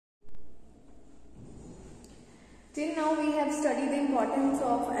Till now we have studied the importance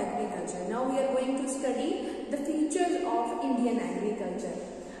of agriculture. Now we are going to study the features of Indian agriculture.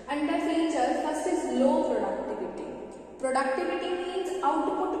 Under features, first is low productivity. Productivity means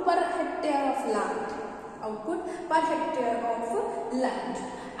output per hectare of land. Output per hectare of land.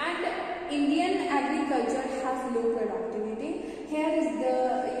 And Indian agriculture has low productivity. Here is the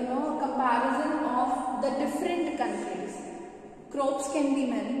comparison of the different countries. Crops can be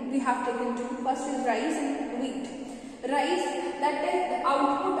many. We have taken two. First is rice and wheat. Rice, that is the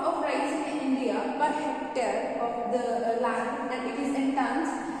output of rice in India per hectare of the land, and it is in tons.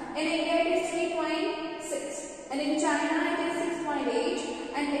 In India it is 3.6, and in China it is 6.8,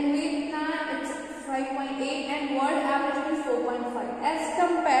 and in Vietnam it's 5.8, and world average is 4.5. As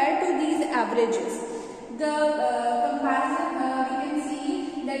compared to these averages, the comparison we can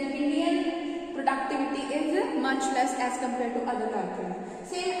see that Indian productivity is much less as compared to other countries.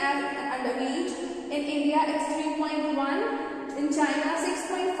 Same as under wheat, in India it's 3.1, in China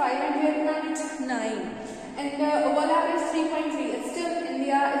 6.5, and Vietnam it's 9. And the world average is 3.3. Still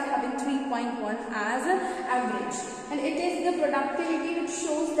India is having 3.1 as an average. And it is the productivity which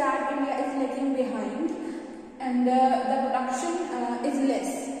shows that India is lagging behind, and the production is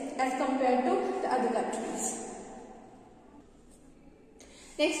less as compared to the other countries.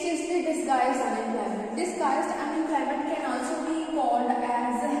 Next is the disguised unemployment. Disguised unemployment can also be called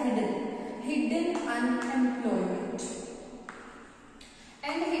as hidden unemployment.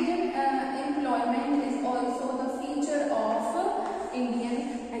 And hidden employment is also the feature of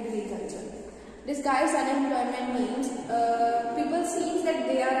Indian agriculture. Disguised unemployment means people seem that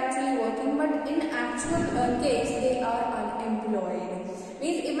they are actually working, but in actual case they are unemployed.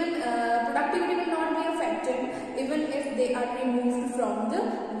 Means even productivity will not be affected even if they are removed from the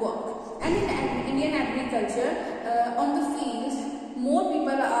work. And in Indian agriculture, on the fields, more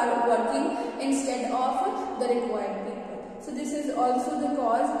people are working instead of the required people. So this is also the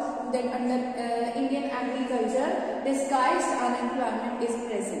cause that under Indian agriculture, disguised unemployment is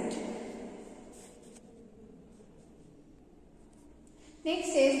present. Next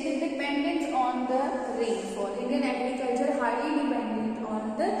is the dependence on the rainfall. Indian agriculture highly dependent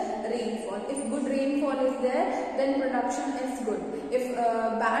on the rainfall. If good rainfall is there, then production is good. If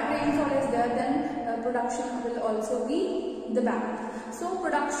bad rainfall is there, then production will also be the bad. So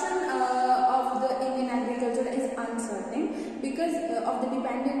production of the Indian agriculture is uncertain because of the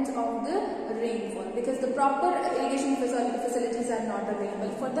dependence of the rainfall, because the proper irrigation facilities are not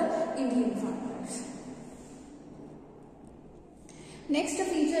available for the Indian farmers. Next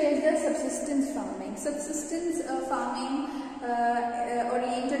feature is the subsistence farming. Subsistence farming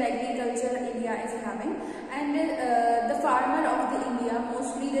oriented agriculture India is having, and the farmer of the India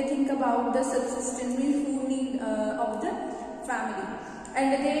mostly they think about the subsistence, means food need of the family,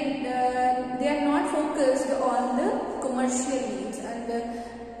 and they are not focused on the commercial needs, and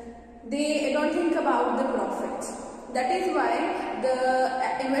they don't think about the profits. That is why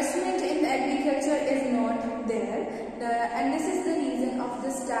the investment in agriculture is not there, and this is the reason of the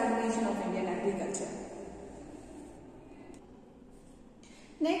stagnation of Indian agriculture.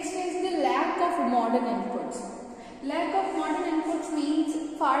 Next is the lack of modern inputs. Lack of modern inputs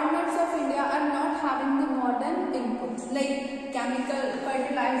means farmers of India are not having the modern inputs like chemical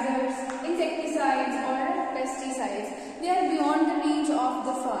fertilizers, insecticides or pesticides. They are beyond the reach of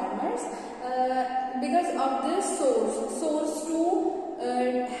the farmers because of the source to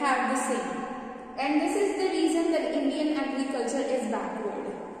have the same. And this is the reason that Indian agriculture is backward.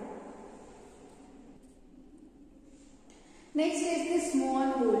 Next is the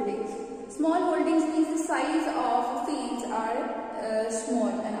small holdings. Small holdings means the size of fields are small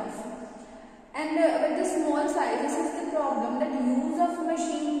enough. And with the small size, this is the problem that use of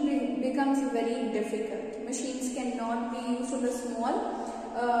machine becomes very difficult. Machines cannot be used on the small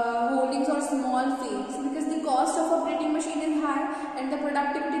holdings or small fields because the cost of operating machine is high and the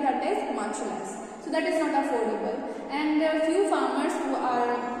productivity that is much less. So that is not affordable. And there are few farmers who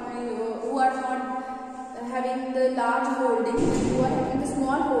are not having the large holdings, who are having the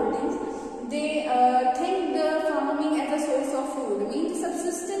small holdings. They think the farming as a source of food, means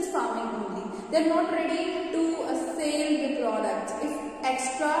subsistence farming only. They are not ready to sell the products if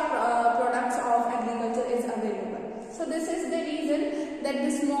extra products of agriculture is available. So this is the reason that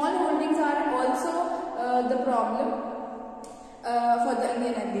the small holdings are also the problem for the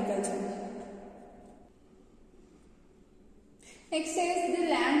Indian agriculture. Next is the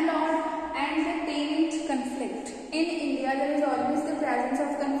landlord and the tenant conflict. In India, there is always the presence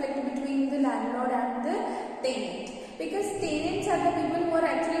of conflict between the landlord and the tenant, because tenants are the people who are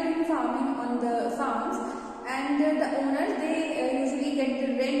actually doing farming on the farms, and the owners they usually get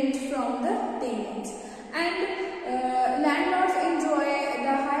the rent from the tenants. and landlords enjoy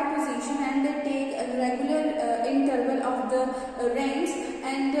the high position and they take a regular interval of the rents,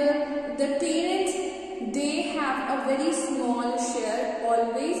 and the tenants, they have a very small share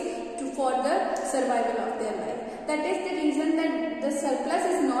always for the survival of their life. That is the reason that the surplus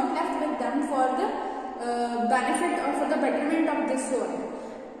is not left with them for the benefit or for the betterment of the soil.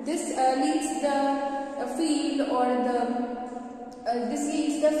 This leaves the field or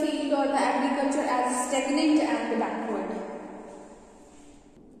the agriculture as stagnant and backward.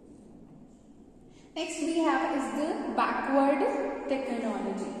 Next we have is the backward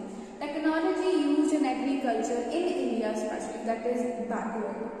technology. Technology used in agriculture in India especially, that is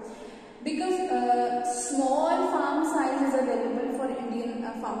backward. Because small farm size is available for Indian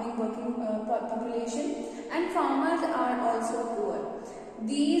farming working population, and farmers are also poor.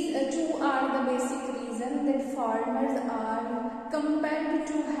 These two are the basic reason that farmers are compelled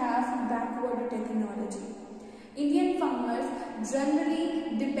to have backward technology. Indian farmers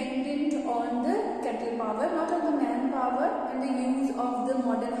generally dependent on the cattle power, not on the manpower and the use of the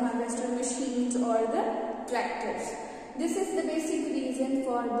modern harvester machines or the tractors. This is the basic reason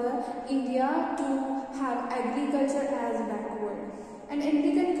for the India to have agriculture as backward. And in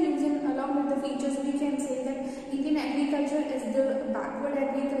the conclusion, along with the features, we can say that Indian agriculture is the backward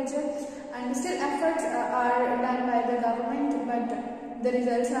agriculture, and still efforts are done by the government, but the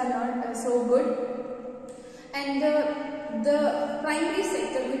results are not so good. And the primary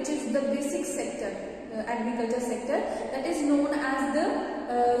sector, which is the basic sector, agriculture sector, that is known as the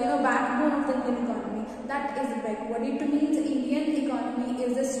backbone of the Indian economy, that is backward. It means Indian economy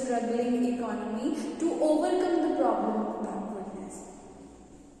is a struggling economy to overcome the problem